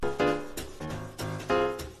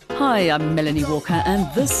Hi, I'm Melanie Walker,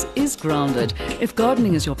 and this is Grounded. If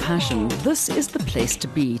gardening is your passion, this is the place to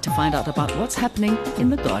be to find out about what's happening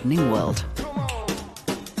in the gardening world.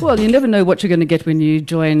 Well, you never know what you're going to get when you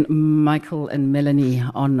join Michael and Melanie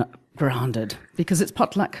on Grounded, because it's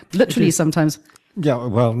potluck, literally sometimes. Yeah,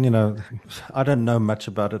 well, I don't know much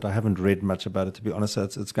about it. I haven't read much about it, to be honest. So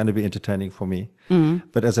it's going to be entertaining for me.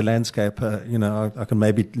 But as a landscaper, I can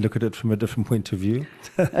maybe look at it from a different point of view.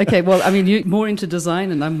 Okay, well, I mean, you're more into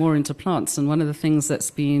design and I'm more into plants. And one of the things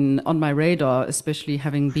that's been on my radar, especially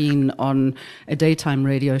having been on a daytime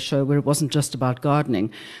radio show where it wasn't just about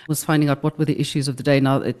gardening, was finding out what were the issues of the day.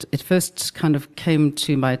 Now, it first kind of came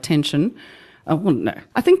to my attention. Well, no.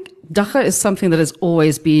 I think dagga is something that has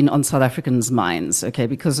always been on South Africans' minds, okay,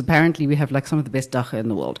 because apparently we have like some of the best dagga in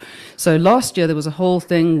the world. So last year there was a whole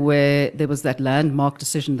thing where there was that landmark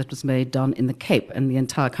decision that was made down in the Cape, and the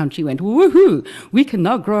entire country went, woohoo, we can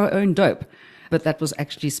now grow our own dope. But that was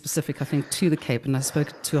actually specific, I think, to the Cape, and I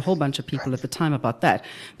spoke to a whole bunch of people at the time about that.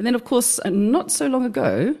 But then, of course, not so long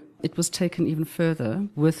ago, it was taken even further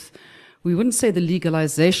with, we wouldn't say the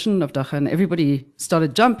legalization of dagga, and everybody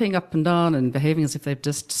started jumping up and down and behaving as if they've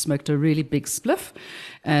just smoked a really big spliff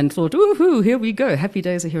and thought, woohoo, here we go, happy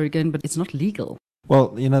days are here again, but it's not legal. Well,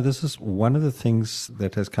 this is one of the things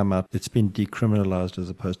that has come out. It's been decriminalized as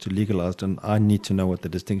opposed to legalized, and I need to know what the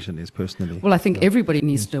distinction is personally. Well, I think everybody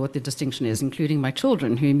needs to know what the distinction is, including my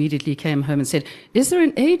children, who immediately came home and said, is there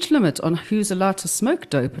an age limit on who's allowed to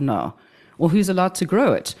smoke dope now, or who's allowed to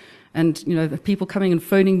grow it? And, the people coming and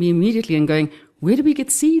phoning me immediately and going, where do we get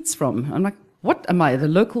seeds from? I'm like, what am I, the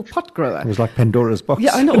local pot grower? It was like Pandora's box.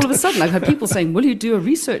 Yeah, I know. All of a sudden, I've had people saying, will you do a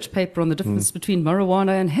research paper on the difference between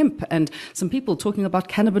marijuana and hemp? And some people talking about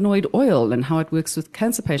cannabinoid oil and how it works with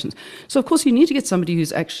cancer patients. So, of course, you need to get somebody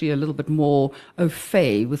who's actually a little bit more au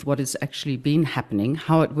fait with what has actually been happening,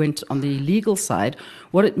 how it went on the legal side,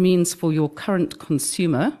 what it means for your current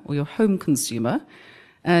consumer or your home consumer,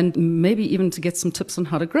 and maybe even to get some tips on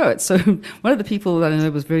how to grow it. So one of the people that I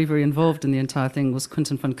know was very, very involved in the entire thing was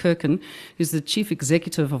Quinton van Kerken, who's the chief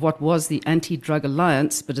executive of what was the Anti-Drug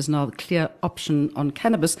Alliance, but is now the clear option on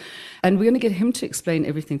cannabis. And we're going to get him to explain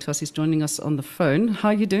everything to us. He's joining us on the phone. How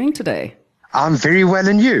are you doing today? I'm very well,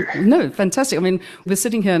 and you? No, fantastic. I mean, we're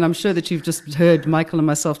sitting here and I'm sure that you've just heard Michael and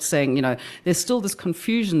myself saying, there's still this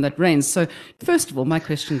confusion that reigns. So first of all, my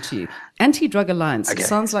question to you, Anti-Drug Alliance, Okay. It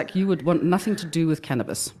sounds like you would want nothing to do with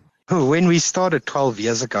cannabis. When we started 12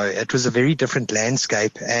 years ago, it was a very different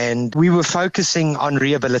landscape, and we were focusing on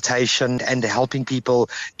rehabilitation and helping people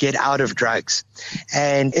get out of drugs.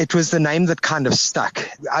 And it was the name that kind of stuck.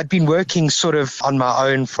 I'd been working sort of on my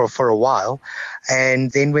own for a while.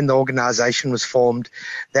 And then when the organization was formed,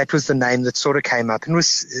 that was the name that sort of came up and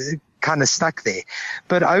was kind of stuck there.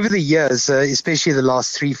 But over the years, especially the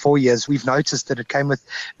last 3-4 years, we've noticed that it came with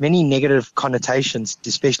many negative connotations,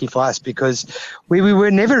 especially for us, because we were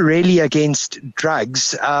never really against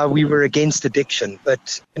drugs. We were against addiction.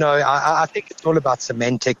 But, I think it's all about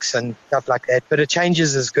semantics and stuff like that. But a change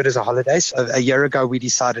is as good as a holiday. So a year ago, we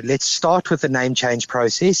decided, let's start with the name change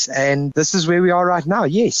process. And this is where we are right now.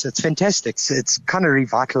 Yes, it's fantastic. It's kind of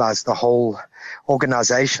revitalized the whole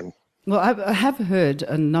organization. Well, I have heard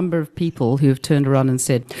a number of people who have turned around and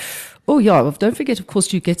said, oh, yeah, well, don't forget, of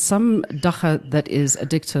course, you get some dagga that is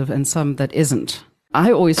addictive and some that isn't.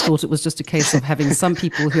 I always thought it was just a case of having some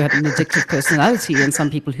people who had an addictive personality and some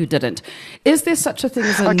people who didn't. Is there such a thing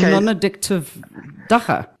as a non-addictive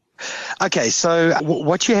dagga? Okay, so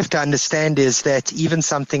what you have to understand is that even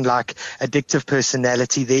something like addictive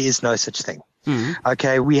personality, there is no such thing.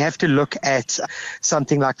 Okay, we have to look at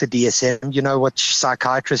something like the DSM, what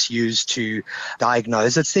psychiatrists use to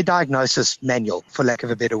diagnose. It's their diagnosis manual, for lack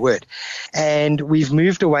of a better word. And we've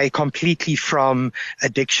moved away completely from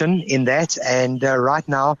addiction in that. And right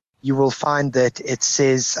now, you will find that it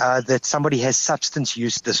says that somebody has substance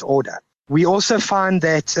use disorder. We also find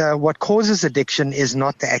that what causes addiction is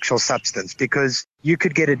not the actual substance, because you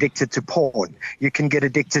could get addicted to porn. You can get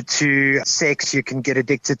addicted to sex. You can get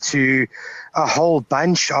addicted to a whole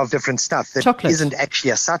bunch of different stuff that isn't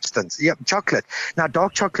actually a substance. Yeah, chocolate. Now,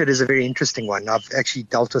 dark chocolate is a very interesting one. I've actually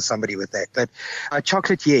dealt with somebody with that. But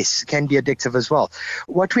chocolate, yes, can be addictive as well.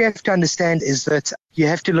 What we have to understand is that you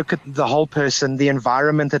have to look at the whole person, the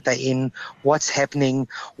environment that they're in, what's happening,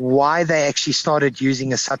 why they actually started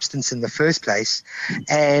using a substance in the first place.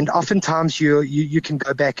 And oftentimes you can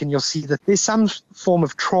go back and you'll see that there's some form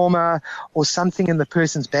of trauma or something in the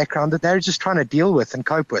person's background that they're just trying to deal with and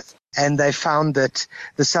cope with. And they found that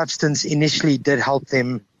the substance initially did help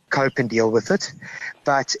them cope and deal with it,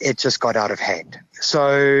 but it just got out of hand.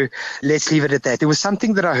 So let's leave it at that. There was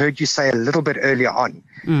something that I heard you say a little bit earlier on.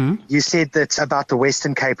 You said that about the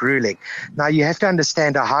Western Cape ruling. Now, you have to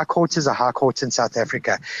understand a high court is a high court in South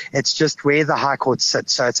Africa. It's just where the high court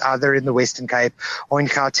sits. So it's either in the Western Cape or in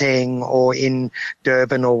Gauteng or in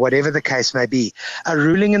Durban or whatever the case may be. A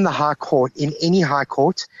ruling in the high court, in any high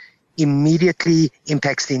court, immediately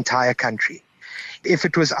impacts the entire country. If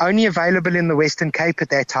it was only available in the Western Cape at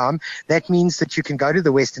that time, that means that you can go to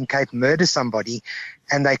the Western Cape, murder somebody,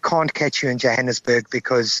 and they can't catch you in Johannesburg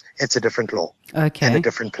because it's a different law and a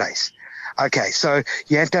different place. Okay, so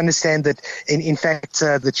you have to understand that, in fact,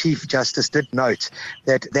 the Chief Justice did note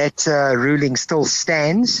that ruling still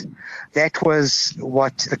stands. That was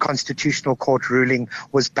what the Constitutional Court ruling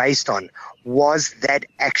was based on, was that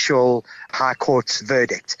actual High Court's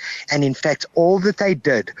verdict. And in fact, all that they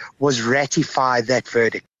did was ratify that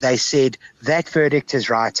verdict. They said, that verdict is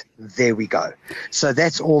right, there we go. So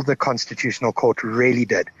that's all the Constitutional Court really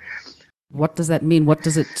did. What does that mean? What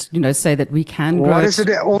does it, say that we can grow? What does it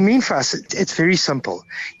all mean for us? It's very simple.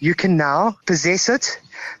 You can now possess it,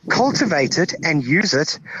 cultivate it, and use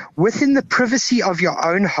it within the privacy of your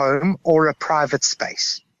own home or a private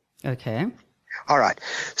space. Okay. All right.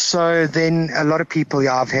 So then a lot of people,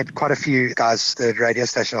 I've had quite a few guys, the radio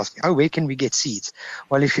station ask me, where can we get seeds?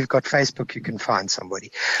 Well, if you've got Facebook, you can find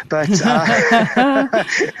somebody. But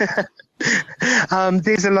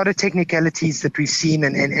there's a lot of technicalities that we've seen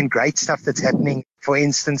and great stuff that's happening. For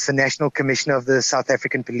instance, the National Commissioner of the South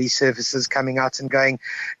African Police Services coming out and going,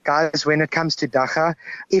 guys, when it comes to dagga,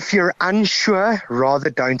 if you're unsure,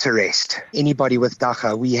 rather don't arrest anybody with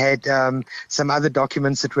dagga. We had some other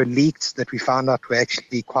documents that were leaked that we found out were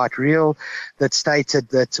actually quite real, that stated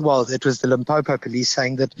that, it was the Limpopo police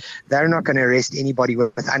saying that they're not going to arrest anybody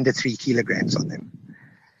with under 3 kilograms on them.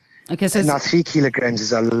 Okay, so now 3 kilograms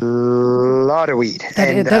is a lot of weed.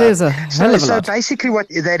 That is a hell of a lot. So basically what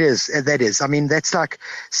that is, I mean, that's like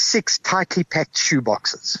 6 tightly packed shoe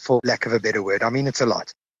boxes, for lack of a better word. I mean, it's a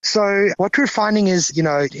lot. So what we're finding is,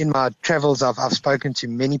 in my travels, I've spoken to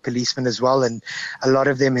many policemen as well, and a lot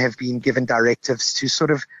of them have been given directives to sort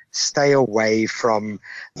of stay away from,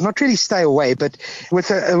 not really stay away, but with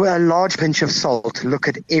a large pinch of salt, look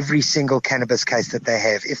at every single cannabis case that they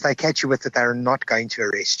have. If they catch you with it, they're not going to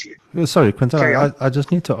arrest you. Sorry, Quinton, I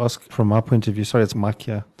just need to ask from my point of view, sorry, it's Mike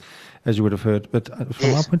here, as you would have heard, but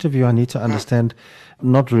from my point of view, I need to understand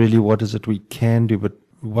not really what is it we can do, but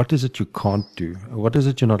what is it you can't do? What is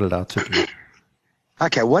it you're not allowed to do?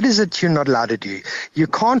 Okay, what is it you're not allowed to do? You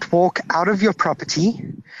can't walk out of your property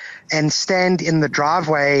and stand in the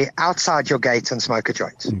driveway outside your gate and smoke a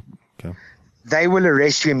joint. Okay. They will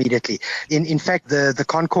arrest you immediately. In fact, the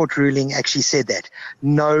Concord ruling actually said that.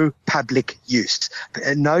 No public use.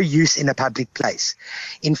 No use in a public place.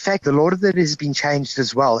 In fact, the law that has been changed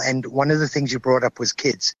as well, and one of the things you brought up was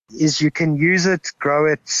kids, is you can use it, grow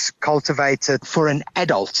it, cultivate it for an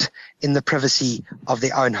adult in the privacy of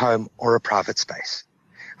their own home or a private space.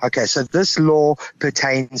 Okay, so this law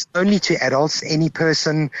pertains only to adults, any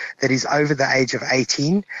person that is over the age of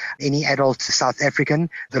 18, any adult South African,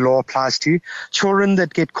 the law applies to. Children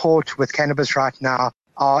that get caught with cannabis right now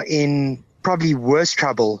are in probably worse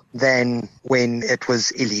trouble than when it was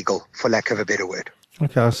illegal, for lack of a better word.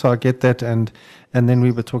 Okay, so I get that. And then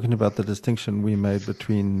we were talking about the distinction we made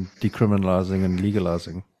between decriminalizing and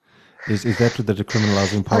legalizing. Is that the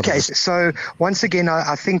decriminalizing part? Okay, so once again,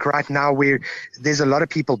 I think right now there's a lot of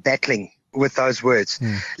people battling with those words.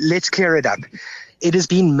 Let's clear it up. It has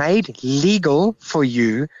been made legal for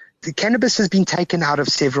you. The cannabis has been taken out of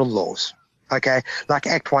several laws. Okay, like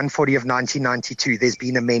Act 140 of 1992, there's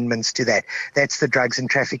been amendments to that. That's the Drugs and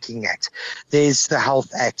Trafficking Act. There's the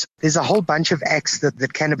Health Act. There's a whole bunch of acts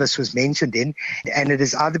that cannabis was mentioned in, and it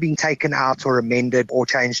has either been taken out or amended or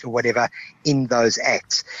changed or whatever in those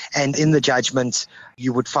acts. And in the judgment,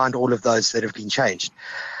 you would find all of those that have been changed.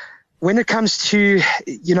 When it comes to,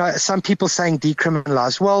 some people saying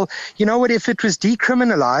decriminalize, well, you know what, if it was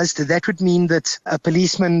decriminalized, that would mean that a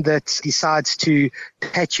policeman that decides to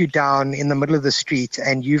pat you down in the middle of the street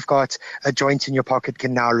and you've got a joint in your pocket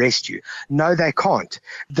can now arrest you. No, they can't.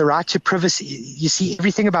 The right to privacy, you see,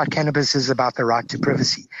 everything about cannabis is about the right to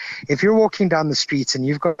privacy. If you're walking down the streets and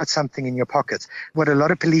you've got something in your pocket, what a lot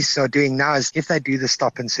of police are doing now is if they do the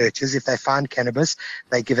stop and searches, if they find cannabis,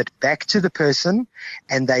 they give it back to the person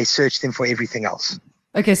and they search them for everything else.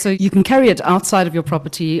 Okay, so you can carry it outside of your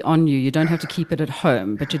property on you. You don't have to keep it at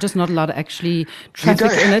home, but you're just not allowed to actually traffic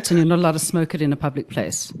in it, and you're not allowed to smoke it in a public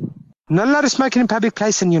place. Not allowed to smoke it in a public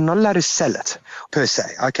place, and you're not allowed to sell it, per se.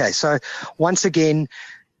 Okay, so once again,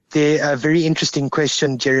 A very interesting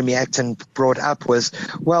question Jeremy Acton brought up was,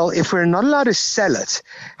 well, if we're not allowed to sell it,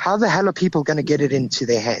 how the hell are people going to get it into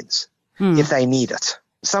their hands if they need it?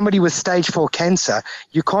 Somebody with stage 4 cancer,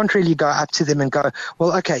 you can't really go up to them and go,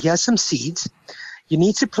 well, okay, here's some seeds. You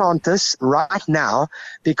need to plant this right now,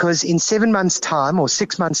 because in 7 months' time or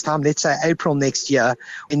 6 months' time, let's say April next year,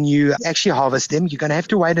 when you actually harvest them, you're going to have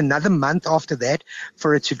to wait another month after that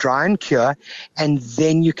for it to dry and cure, and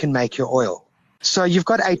then you can make your oil. So you've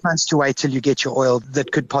got 8 months to wait till you get your oil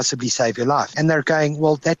that could possibly save your life. And they're going,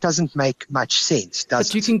 well, that doesn't make much sense, does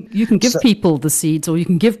it? But you can give people the seeds, or you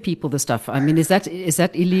can give people the stuff. I mean, is that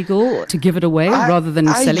illegal to give it away rather than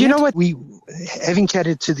selling it? You know what? Having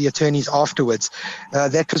chatted to the attorneys afterwards,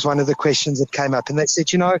 that was one of the questions that came up. And they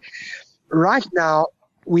said, right now,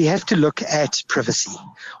 we have to look at privacy.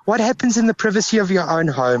 What happens in the privacy of your own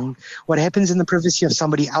home? What happens in the privacy of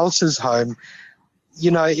somebody else's home?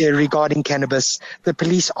 Regarding cannabis, the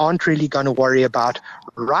police aren't really going to worry about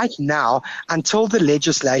right now until the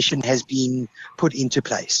legislation has been put into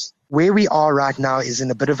place. Where we are right now is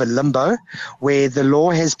in a bit of a limbo where the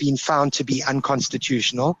law has been found to be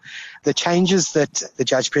unconstitutional. The changes that the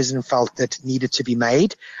Judge President felt that needed to be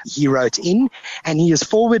made, he wrote in, and he has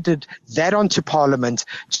forwarded that onto Parliament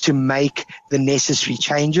to make the necessary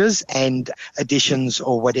changes and additions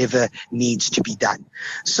or whatever needs to be done.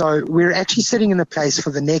 So we're actually sitting in a place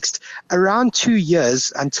for the next around 2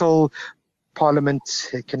 years until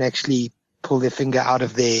Parliament can actually pull their finger out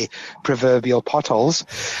of their proverbial potholes.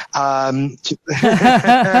 Very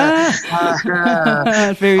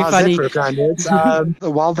funny.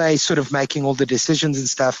 While they sort of making all the decisions and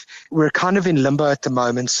stuff, we're kind of in limbo at the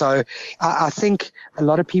moment. So I think a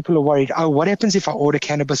lot of people are worried, what happens if I order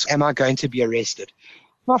cannabis? Am I going to be arrested?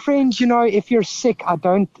 My friend, if you're sick, I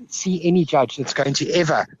don't see any judge that's going to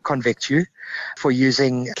ever convict you for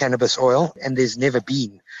using cannabis oil, and there's never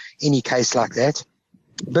been any case like that.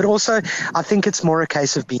 But also, I think it's more a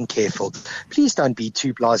case of being careful. Please don't be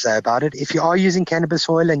too blasé about it. If you are using cannabis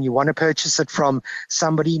oil and you want to purchase it from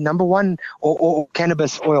somebody, number one, or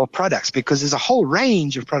cannabis oil products, because there's a whole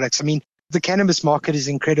range of products. I mean, the cannabis market is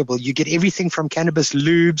incredible. You get everything from cannabis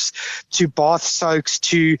lubes to bath soaks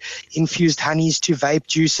to infused honeys to vape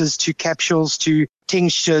juices to capsules to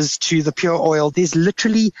tinctures to the pure oil. There's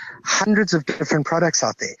literally hundreds of different products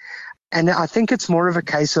out there. And I think it's more of a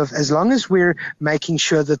case of, as long as we're making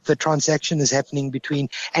sure that the transaction is happening between,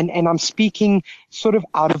 and I'm speaking sort of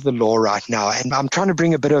out of the law right now, and I'm trying to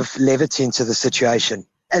bring a bit of levity into the situation.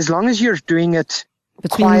 As long as you're doing it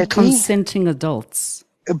between quietly, consenting adults.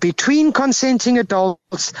 Between consenting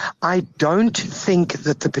adults, I don't think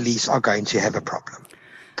that the police are going to have a problem,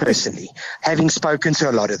 personally, having spoken to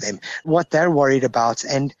a lot of them. What they're worried about,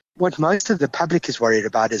 and what most of the public is worried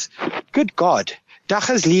about, is, good God, Dach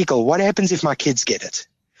is legal. What happens if my kids get it?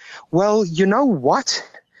 Well, you know what?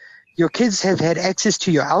 Your kids have had access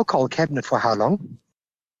to your alcohol cabinet for how long?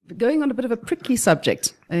 Going on a bit of a prickly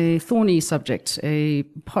subject, a thorny subject, a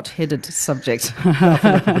pot-headed subject. I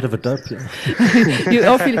feel like a bit of a dope,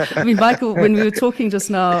 yeah. Michael, when we were talking just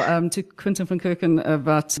now to Quentin van Kerken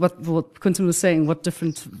about what Quentin was saying, what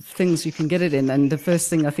different things you can get it in, and the first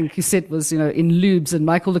thing I think you said was, in lubes, and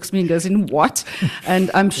Michael looks at me and goes, in what?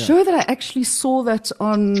 And I'm sure that I actually saw that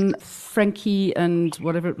on Frankie and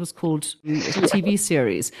whatever it was called, a TV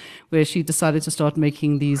series, where she decided to start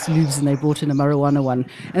making these lubes, and they brought in a marijuana one.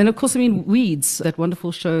 And then, of course, Weeds, that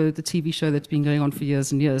wonderful show, the TV show that's been going on for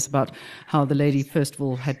years and years, about how the lady, first of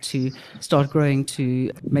all, had to start growing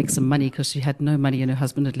to make some money because she had no money and her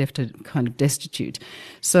husband had left her kind of destitute.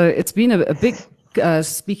 So it's been a big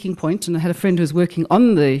speaking point, and I had a friend who was working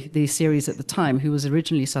on the series at the time, who was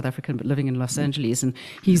originally South African but living in Los Angeles, and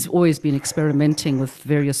he's always been experimenting with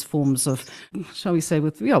various forms of, shall we say,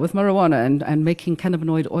 with marijuana and making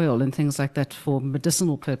cannabinoid oil and things like that for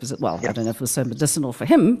medicinal purposes. Well, I don't know if it was so medicinal for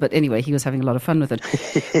him, but anyway, he was having a lot of fun with it.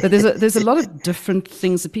 But there's a lot of different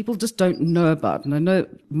things that people just don't know about, and I know,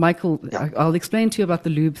 Michael, I'll explain to you about the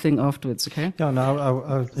lube thing afterwards, okay? Yeah, no,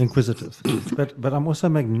 I'm inquisitive, but I'm also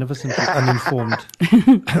magnificently uninformed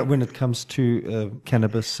when it comes to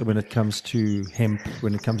cannabis, when it comes to hemp,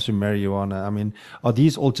 when it comes to marijuana. I mean, are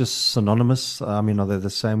these all just synonymous? I mean, are they the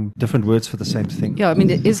same, different words for the same thing? Yeah, I mean,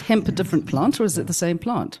 is hemp a different plant, or is it the same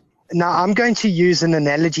plant? Now, I'm going to use an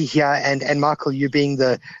analogy here, and Michael, you being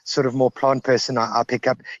the sort of more plant person I pick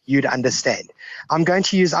up, you'd understand. I'm going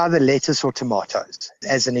to use either lettuce or tomatoes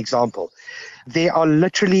as an example. There are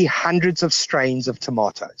literally hundreds of strains of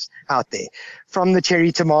tomatoes out there, from the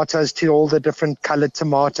cherry tomatoes to all the different colored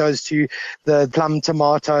tomatoes to the plum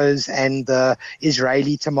tomatoes and the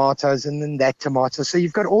Israeli tomatoes and then that tomato. So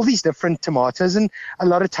you've got all these different tomatoes, and a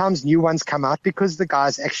lot of times new ones come out because the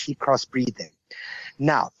guys actually crossbreed them.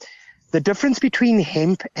 Now, the difference between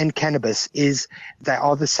hemp and cannabis is they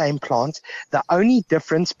are the same plant. The only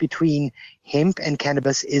difference between hemp and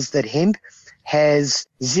cannabis is that hemp has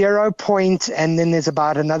 0 point, and then there's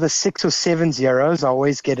about another 6 or 7 zeros. I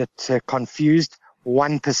always get it confused.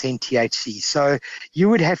 1% THC. So you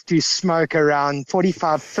would have to smoke around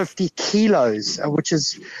 45, 50 kilos, which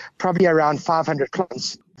is probably around 500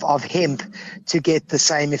 plants of hemp to get the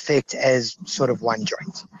same effect as sort of one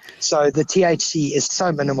joint. So the THC is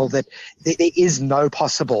so minimal that there is no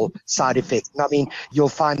possible side effect. I mean, you'll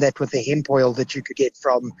find that with the hemp oil that you could get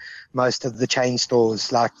from most of the chain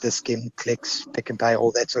stores like the Skim, Clicks, Pick and Pay,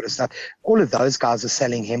 all that sort of stuff. All of those guys are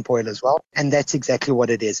selling hemp oil as well. And that's exactly what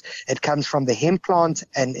it is. It comes from the hemp plant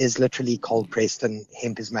and is literally cold pressed and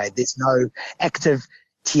hemp is made. There's no active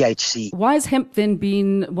THC. Why has hemp then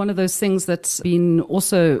been one of those things that's been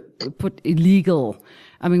also put illegal?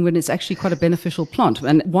 I mean, when it's actually quite a beneficial plant.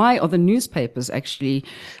 And why are the newspapers actually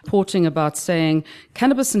reporting about saying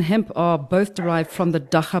cannabis and hemp are both derived from the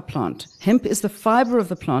dagga plant? Hemp is the fiber of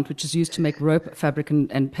the plant, which is used to make rope, fabric,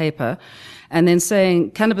 and paper. And then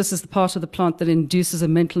saying cannabis is the part of the plant that induces a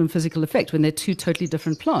mental and physical effect when they're two totally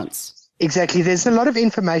different plants. Exactly. There's a lot of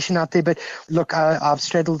information out there, but look, I've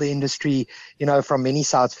straddled the industry, from many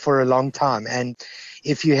sides for a long time. And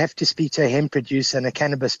if you have to speak to a hemp producer and a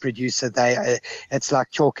cannabis producer, it's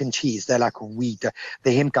like chalk and cheese. They're like, the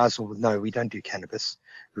hemp guys will know we don't do cannabis,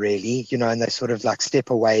 really, and they sort of like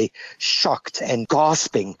step away shocked and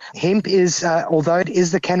gasping. Hemp is, although it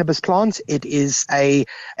is the cannabis plant, it is a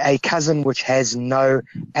cousin which has no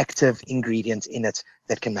active ingredients in it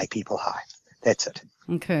that can make people high. That's it.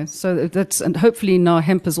 Okay, so and hopefully now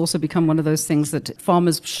hemp has also become one of those things that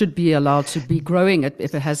farmers should be allowed to be growing it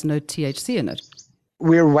if it has no THC in it.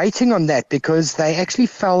 We're waiting on that because they actually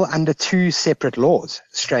fell under two separate laws,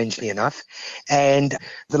 strangely enough. And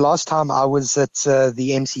the last time I was at the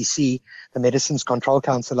MCC, the Medicines Control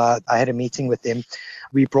Council, I had a meeting with them.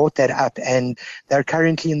 We brought that up, and they're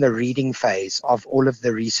currently in the reading phase of all of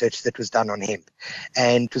the research that was done on hemp.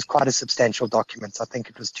 And it was quite a substantial document. I think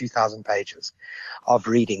it was 2,000 pages of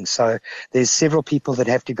reading. So there's several people that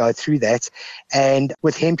have to go through that. And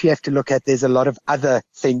with hemp, you have to look at, there's a lot of other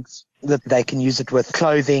things that they can use it with: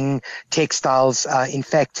 clothing, textiles. In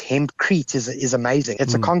fact, hempcrete is amazing.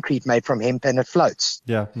 It's a concrete made from hemp and it floats.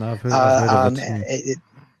 Yeah, no, I've heard of it.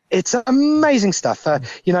 It's amazing stuff.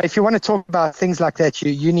 If you want to talk about things like that,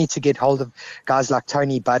 you need to get hold of guys like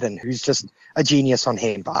Tony Budden, who's just a genius on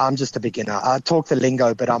hemp. I'm just a beginner. I talk the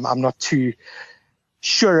lingo, but I'm not too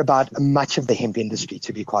sure about much of the hemp industry,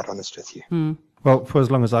 to be quite honest with you. Well, for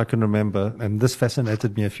as long as I can remember, and this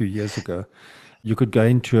fascinated me a few years ago, you could go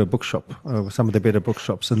into a bookshop, some of the better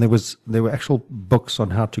bookshops, and there were actual books on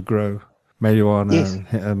how to grow marijuana. Yes.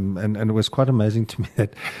 And it was quite amazing to me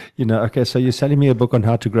that, okay, so you're selling me a book on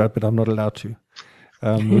how to grow it, but I'm not allowed to,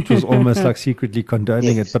 which was almost like secretly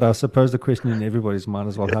condoning it. But I suppose the question in everybody's mind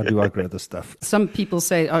is, well, how do I grow this stuff? Some people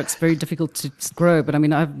say, it's very difficult to grow. But I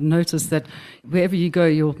mean, I've noticed that wherever you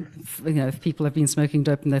go, if people have been smoking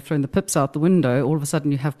dope and they've thrown the pips out the window, all of a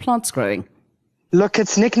sudden you have plants growing. Look,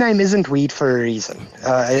 its nickname isn't weed for a reason.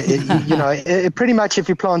 Pretty much if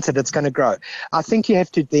you plant it, it's going to grow. I think you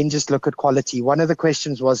have to then just look at quality. One of the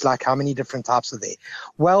questions was like, how many different types are there?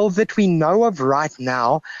 Well, that we know of right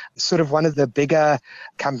now, sort of one of the bigger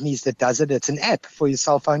companies that does it, it's an app for your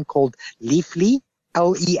cell phone called Leafly.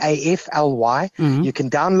 Leafly. You can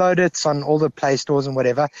download it. It's on all the Play stores and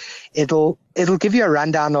whatever. It'll give you a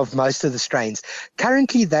rundown of most of the strains.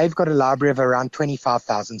 Currently, they've got a library of around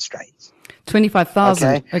 25,000 strains.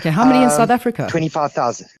 25,000. Okay. How many in South Africa?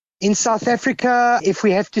 25,000. In South Africa, if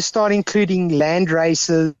we have to start including land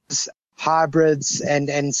races, hybrids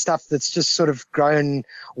and stuff that's just sort of grown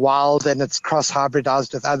wild and it's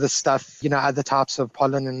cross-hybridized with other stuff, other types of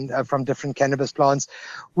pollen and from different cannabis plants.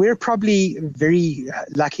 We're probably very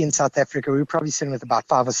lucky in South Africa. We're probably sitting with about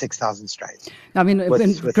 5,000 or 6,000 strains. I mean,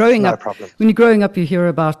 when you're growing up, you hear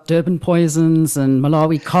about Durban poisons and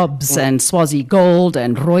Malawi cobs and Swazi gold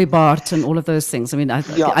and Rooibart and all of those things. I mean,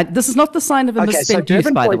 this is not the sign of a misspent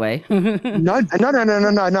youth, by the way. No,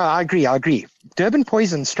 I agree. Durban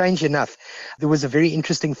poison, strange enough, there was a very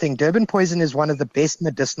interesting thing. Durban poison is one of the best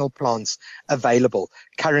medicinal plants available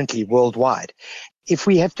currently worldwide. if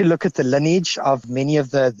we have to look at the lineage of many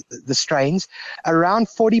of the strains, around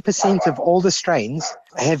 40% of all the strains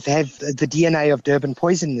have the DNA of Durban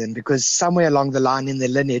poison in them, because somewhere along the line in their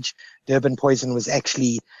lineage, Durban poison was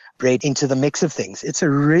actually bred into the mix of things. It's a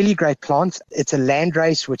really great plant. It's a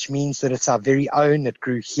landrace, which means that it's our very own. It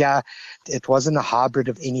grew here. It wasn't a hybrid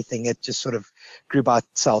of anything. It just sort of grew by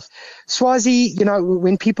itself. Swazi,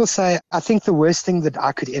 when people say, I think the worst thing that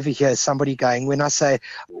I could ever hear is somebody going, when I say,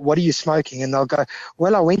 what are you smoking? And they'll go,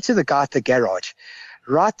 well, I went to the guy at the garage.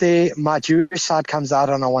 Right there, my Jewish side comes out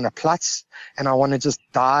and I want to plutz and I want to just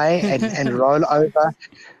die and roll over,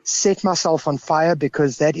 set myself on fire,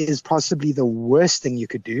 because that is possibly the worst thing you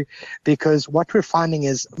could do. Because what we're finding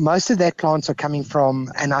is most of that plants are coming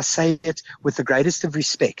from, and I say it with the greatest of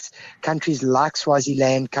respect, countries like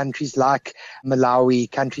Swaziland, countries like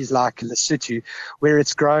Malawi, countries like Lesotho, where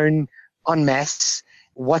it's grown en masse.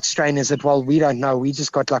 What strain is it? Well, we don't know. We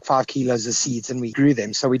just got like 5 kilos of seeds and we grew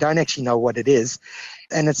them. So we don't actually know what it is.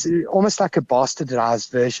 And it's almost like a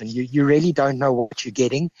bastardized version. You really don't know what you're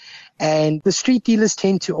getting. And the street dealers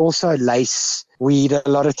tend to also lace weed a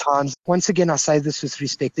lot of times. Once again, I say this with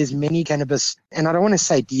respect. There's many cannabis, and I don't want to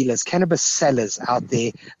say dealers, cannabis sellers out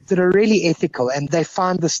there that are really ethical, and they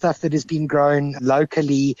find the stuff that has been grown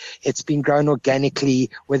locally, it's been grown organically,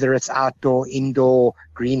 whether it's outdoor, indoor,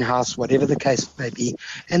 greenhouse, whatever the case may be,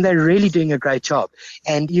 and they're really doing a great job.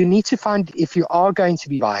 And you need to find, if you are going to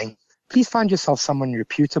be buying, please find yourself someone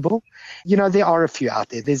reputable. There are a few out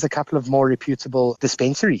there. There's a couple of more reputable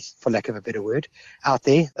dispensaries, for lack of a better word, out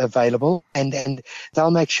there available. And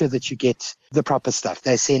they'll make sure that you get the proper stuff.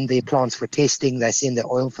 They send their plants for testing. They send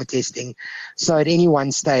their oil for testing. So at any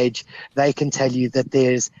one stage, they can tell you that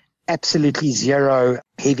there's absolutely zero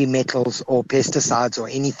heavy metals or pesticides or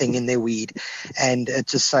anything in their weed, and it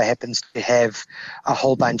just so happens to have a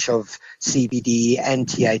whole bunch of CBD and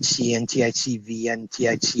THC and THCV and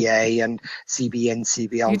THCA and CBN,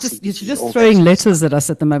 CBL. You're just throwing letters at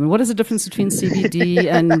us at the moment. What is the difference between CBD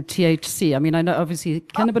and THC? I mean, I know obviously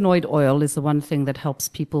cannabinoid oil is the one thing that helps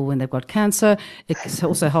people when they've got cancer. It's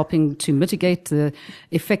also helping to mitigate the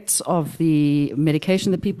effects of the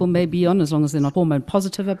medication that people may be on, as long as they're not hormone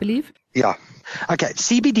positive, I believe. Yeah. Okay.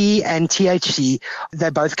 CBD and THC,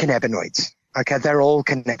 they're both cannabinoids. Okay, they're all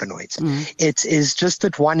cannabinoids. It is just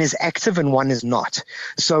that one is active and one is not.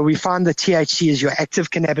 So we find that THC is your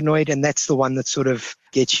active cannabinoid, and that's the one that sort of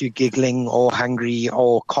gets you giggling or hungry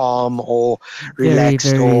or calm or relaxed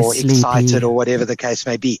very or sleepy, excited or whatever the case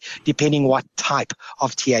may be, depending what type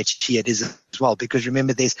of THC it is as well. Because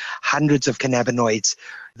remember, there's hundreds of cannabinoids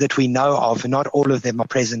that we know of, and not all of them are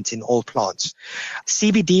present in all plants.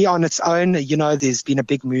 CBD on its own, there's been a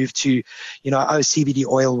big move to, CBD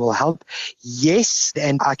oil will help. Yes,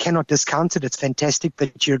 and I cannot discount it. It's fantastic,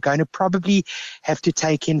 but you're going to probably have to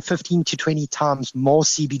take in 15 to 20 times more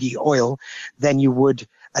CBD oil than you would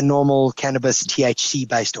a normal cannabis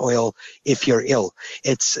THC-based oil if you're ill.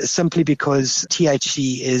 It's simply because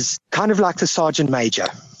THC is kind of like the Sergeant Major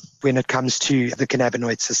when it comes to the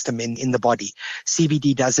cannabinoid system in the body.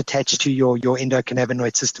 CBD does attach to your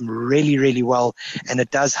endocannabinoid system really, really well, and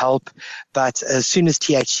it does help. But as soon as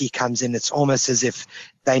THC comes in, it's almost as if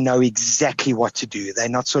they know exactly what to do. They're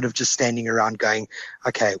not sort of just standing around going,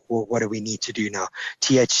 okay, well, what do we need to do now?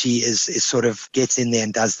 THC is sort of gets in there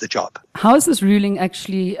and does the job. How has this ruling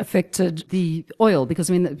actually affected the oil?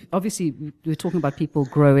 Because, obviously we're talking about people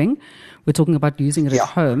growing. We're talking about using it at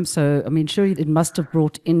home. So, surely it must have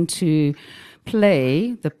brought into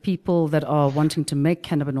play the people that are wanting to make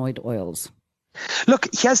cannabinoid oils. Look,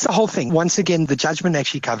 here's the whole thing. Once again, the judgment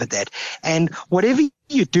actually covered that. And whatever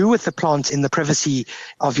you do with the plant in the privacy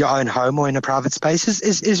of your own home or in a private space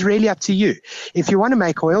is really up to you. If you want to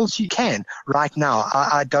make oils, you can right now.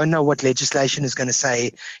 I don't know what legislation is going to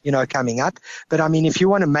say, coming up. But if you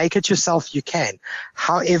want to make it yourself, you can.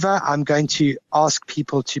 However, I'm going to ask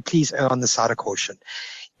people to please err on the side of caution.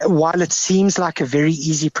 While it seems like a very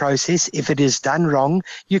easy process, if it is done wrong,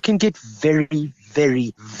 you can get very,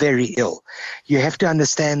 very, very ill. You have to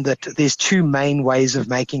understand that there's two main ways of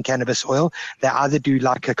making cannabis oil. They either do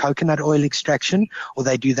like a coconut oil extraction or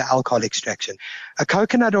they do the alcohol extraction. A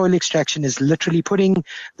coconut oil extraction is literally putting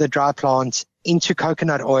the dry plant into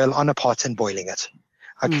coconut oil on a pot and boiling it.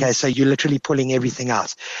 Okay, so you're literally pulling everything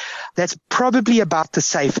out. That's probably about the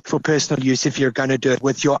safe for personal use if you're going to do it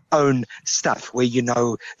with your own stuff where you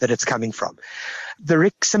know that it's coming from. The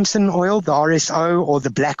Rick Simpson oil, the RSO, or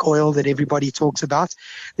the black oil that everybody talks about,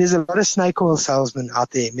 there's a lot of snake oil salesmen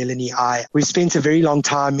out there, Melanie. We've spent a very long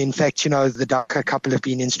time. In fact, the DACA couple have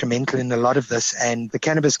been instrumental in a lot of this, and the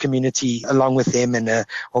cannabis community, along with them and an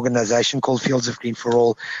organization called Fields of Green for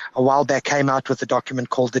All, a while back came out with a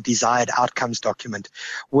document called the Desired Outcomes document,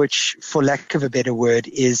 which, for lack of a better word,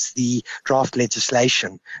 is the draft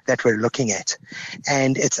legislation that we're looking at.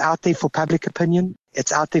 And it's out there for public opinion.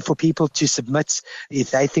 It's out there for people to submit.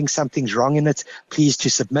 If they think something's wrong in it, please to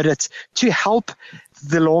submit it to help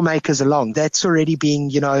the lawmakers along. That's already being,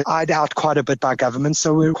 eyed out quite a bit by government.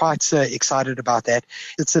 So we're quite excited about that.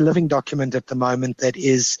 It's a living document at the moment that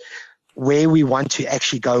is where we want to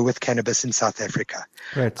actually go with cannabis in South Africa.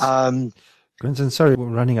 Great. Quinton, sorry, we're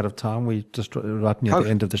running out of time. We just right near the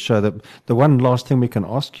end of the show. The one last thing we can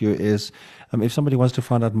ask you is, if somebody wants to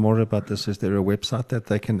find out more about this, is there a website that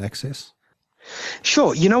they can access?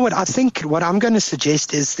 Sure. You know what? I think what I'm going to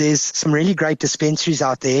suggest is there's some really great dispensaries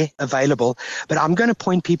out there available, but I'm going to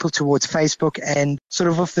point people towards Facebook, and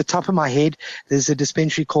sort of off the top of my head, there's a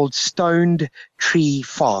dispensary called Stoned Tree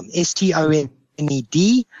Farm, STONED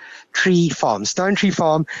Tree Farm. Stone Tree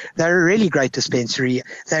Farm, they're a really great dispensary.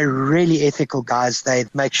 They're really ethical guys. They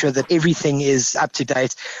make sure that everything is up to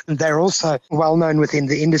date. They're also well known within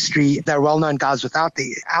the industry. They're well known guys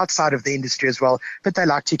outside of the industry as well, but they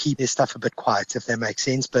like to keep their stuff a bit quiet, if that makes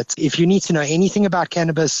sense. But if you need to know anything about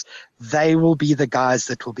cannabis, they will be the guys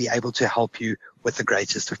that will be able to help you with the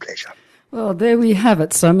greatest of pleasure. Well, there we have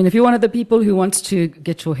it. So, if you're one of the people who wants to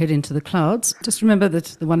get your head into the clouds, just remember that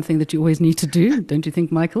the one thing that you always need to do, don't you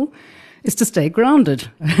think, Michael, is to stay grounded.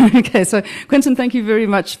 Okay, so Quinton, thank you very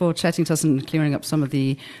much for chatting to us and clearing up some of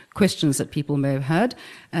the questions that people may have had.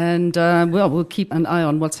 And, we'll keep an eye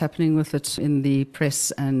on what's happening with it in the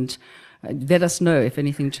press, and let us know if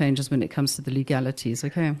anything changes when it comes to the legalities,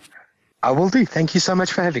 okay? I will do. Thank you so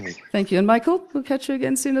much for having me. Thank you. And Michael, we'll catch you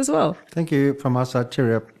again soon as well. Thank you from our side.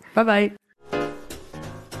 Cheerio up. Bye-bye.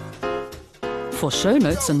 For show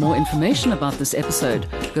notes and more information about this episode,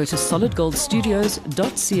 go to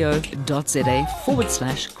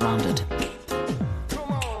solidgoldstudios.co.za/grounded.